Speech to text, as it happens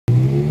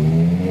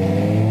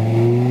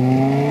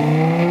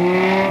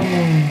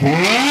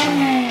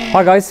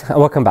Hi guys, and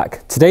welcome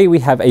back. Today we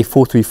have a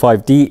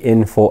 435D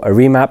in for a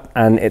remap,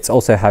 and it's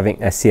also having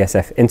a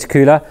CSF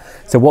intercooler.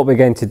 So what we're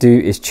going to do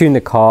is tune the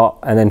car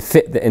and then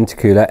fit the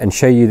intercooler and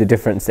show you the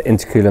difference the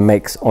intercooler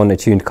makes on a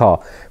tuned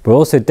car. We'll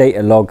also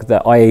data log the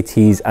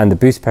IATs and the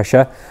boost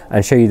pressure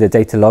and show you the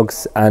data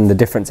logs and the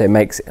difference it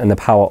makes in the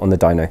power on the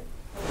dyno.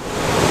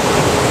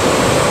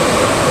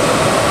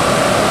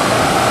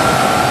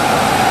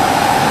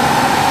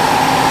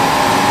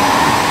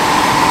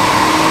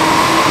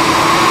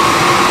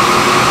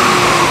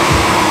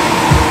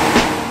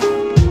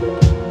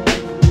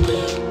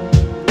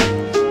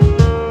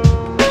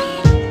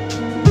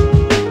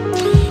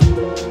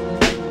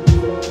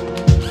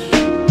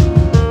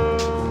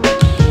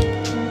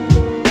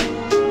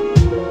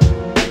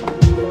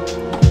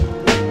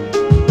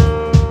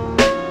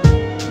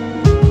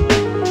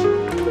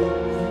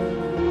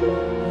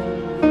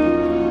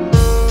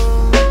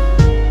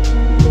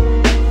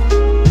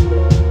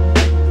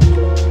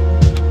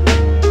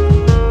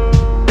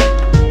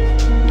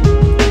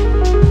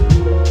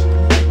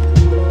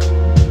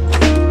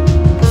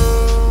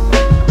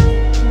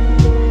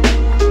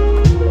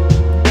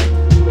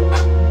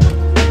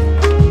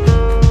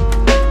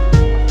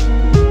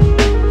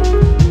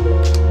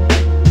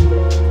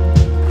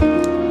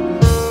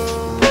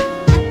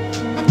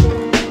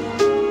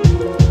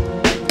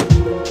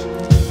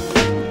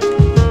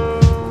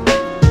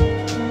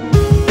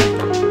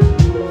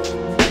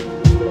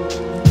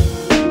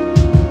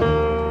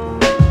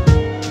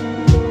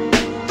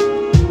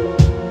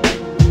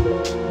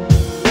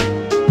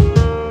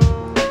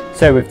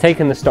 So we've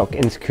taken the stock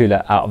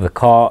intercooler out of the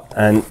car,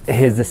 and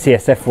here's the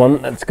CSF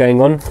one that's going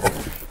on.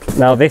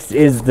 Now this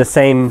is the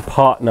same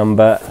part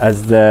number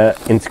as the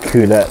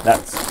intercooler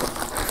that's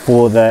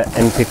for the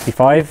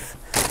N55.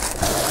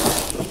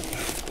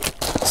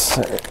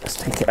 So let's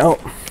take it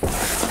out.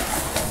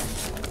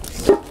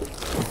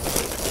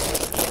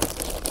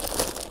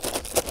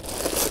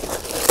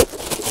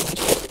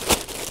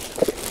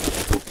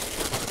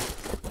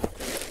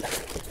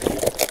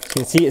 You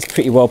can see it's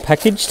pretty well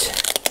packaged.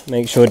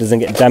 Make sure it doesn't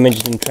get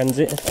damaged in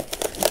transit.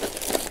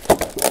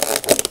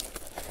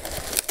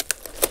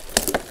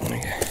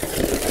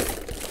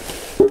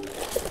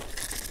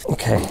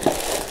 Okay,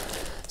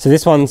 so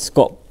this one's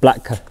got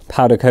black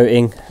powder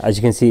coating. As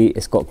you can see,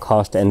 it's got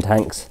cast end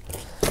tanks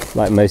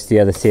like most of the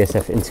other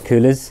CSF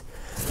intercoolers.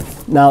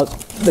 Now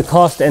the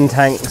cast end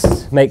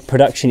tanks make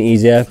production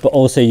easier, but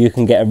also you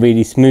can get a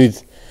really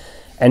smooth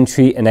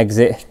entry and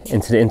exit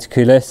into the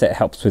intercooler, so it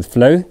helps with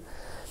flow.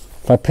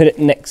 If I put it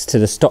next to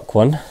the stock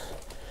one,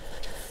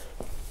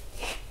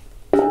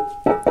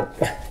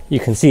 you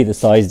can see the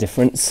size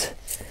difference.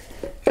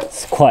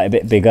 It's quite a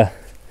bit bigger.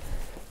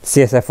 The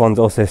CSF one's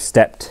also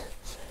stepped,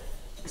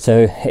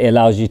 so it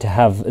allows you to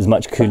have as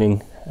much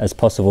cooling as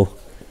possible.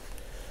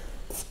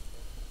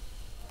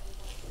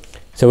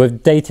 So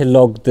we've data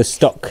logged the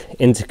stock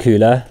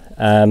intercooler.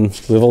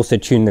 We've also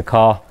tuned the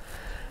car.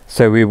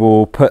 So we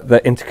will put the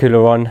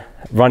intercooler on,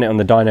 run it on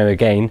the dyno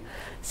again,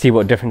 see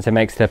what difference it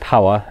makes to the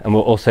power, and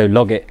we'll also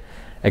log it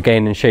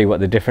again and show you what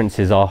the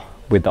differences are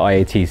with the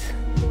IATs.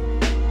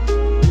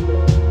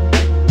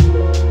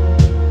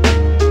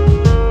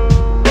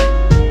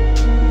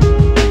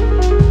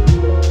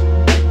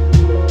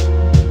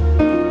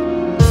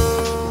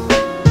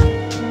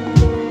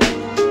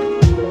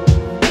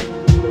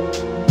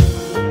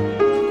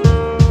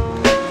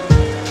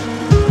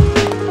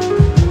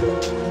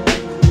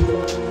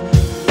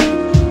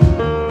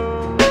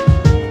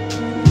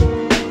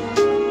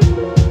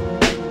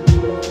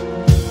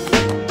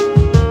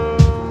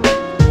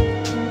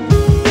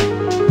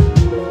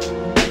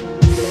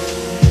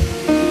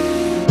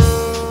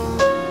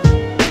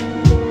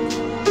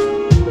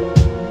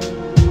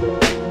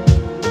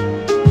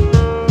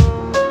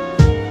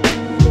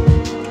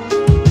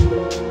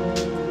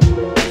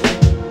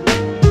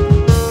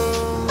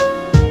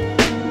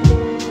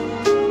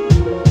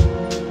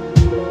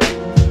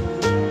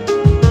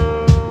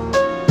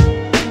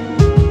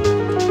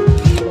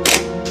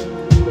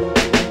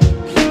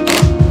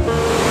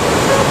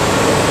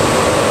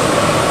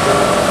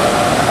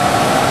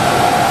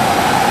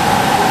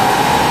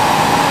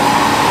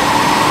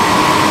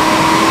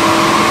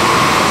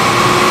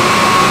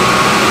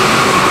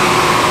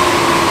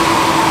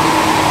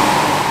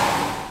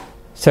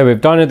 So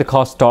we've dynoed the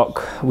car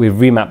stock, we've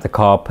remapped the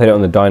car, put it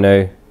on the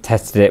dyno,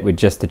 tested it with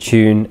just the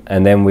tune,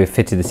 and then we've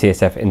fitted the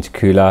CSF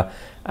intercooler,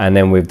 and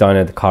then we've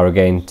dynoed the car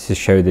again to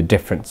show the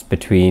difference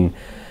between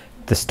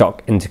the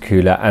stock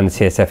intercooler and the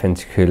CSF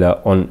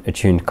intercooler on a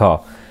tuned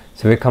car.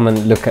 So we come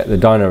and look at the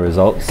dyno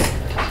results.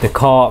 The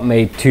car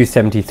made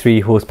 273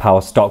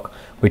 horsepower stock,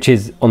 which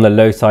is on the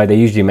low side. They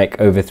usually make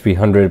over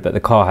 300, but the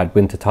car had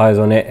winter tires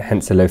on it,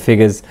 hence the low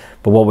figures.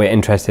 But what we're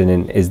interested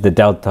in is the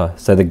delta,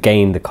 so the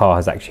gain the car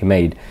has actually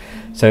made.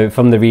 So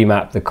from the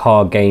remap, the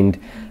car gained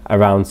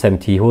around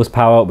 70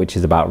 horsepower, which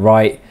is about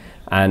right,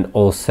 and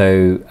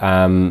also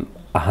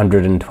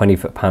 120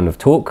 foot-pound of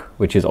torque,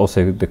 which is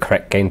also the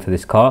correct gain for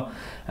this car.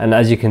 And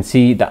as you can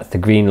see, that's the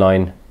green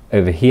line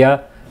over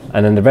here,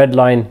 and then the red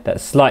line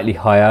that's slightly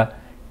higher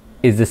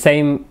is the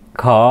same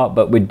car,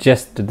 but with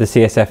just the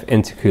CSF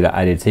intercooler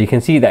added. So you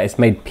can see that it's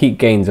made peak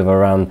gains of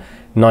around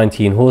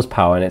 19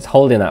 horsepower, and it's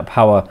holding that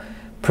power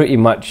pretty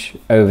much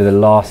over the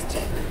last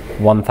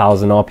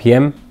 1000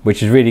 RPM,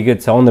 which is really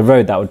good. So on the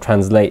road, that would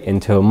translate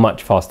into a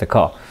much faster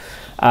car.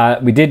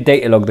 We did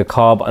data log the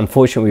car, but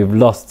unfortunately we've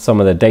lost some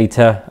of the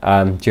data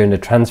during the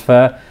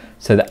transfer.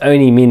 So the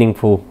only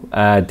meaningful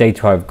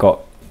data I've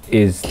got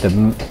is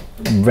the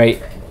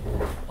rate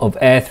of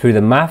air through the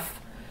MAF.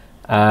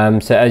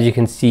 So as you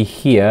can see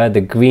here,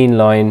 the green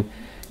line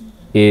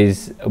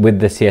is with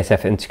the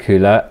CSF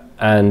intercooler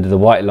and the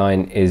white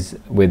line is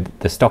with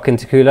the stock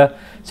intercooler.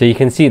 So you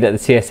can see that the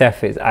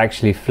CSF is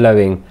actually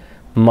flowing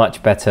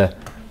much better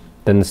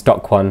than the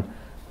stock one.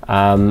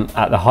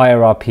 At the higher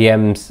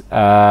RPMs,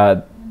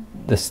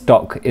 the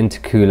stock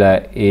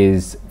intercooler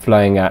is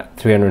flowing at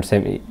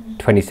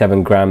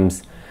 327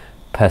 grams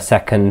per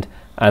second,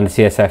 and the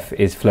CSF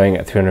is flowing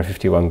at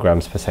 351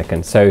 grams per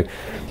second. So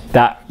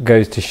that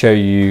goes to show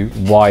you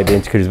why the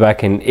intercooler is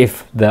working.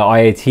 If the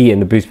IAT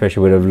and the boost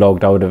pressure would have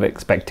logged, I would have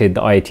expected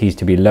the IATs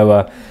to be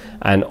lower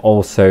and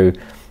also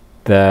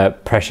the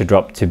pressure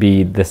drop to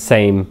be the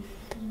same,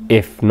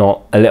 if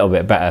not a little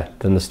bit better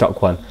than the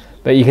stock one.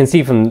 But you can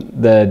see from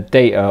the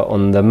data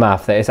on the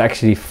MAF that it's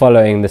actually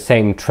following the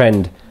same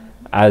trend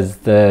as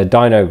the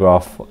dyno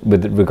graph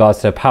with regards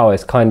to the power.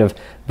 It's kind of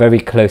very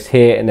close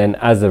here, and then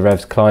as the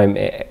revs climb,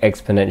 it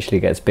exponentially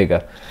gets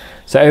bigger.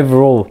 So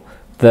overall,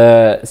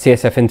 the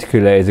CSF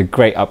intercooler is a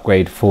great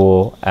upgrade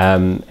for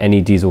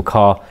any diesel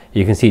car.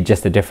 You can see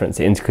just the difference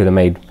the intercooler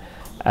made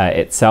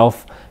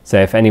itself. So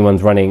if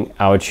anyone's running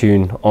our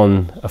tune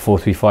on a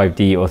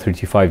 435D or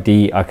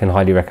 325D, I can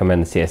highly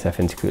recommend the CSF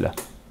intercooler.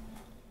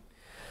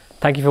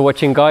 Thank you for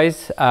watching,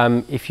 guys.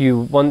 If you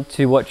want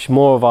to watch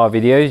more of our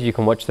videos, you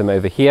can watch them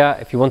over here.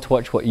 If you want to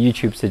watch what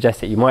YouTube suggests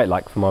that you might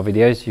like from our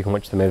videos, you can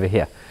watch them over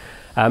here.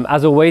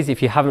 As always,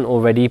 if you haven't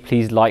already,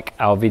 please like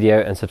our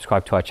video and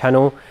subscribe to our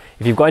channel.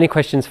 If you've got any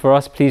questions for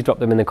us, please drop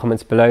them in the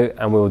comments below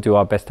and we will do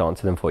our best to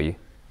answer them for you.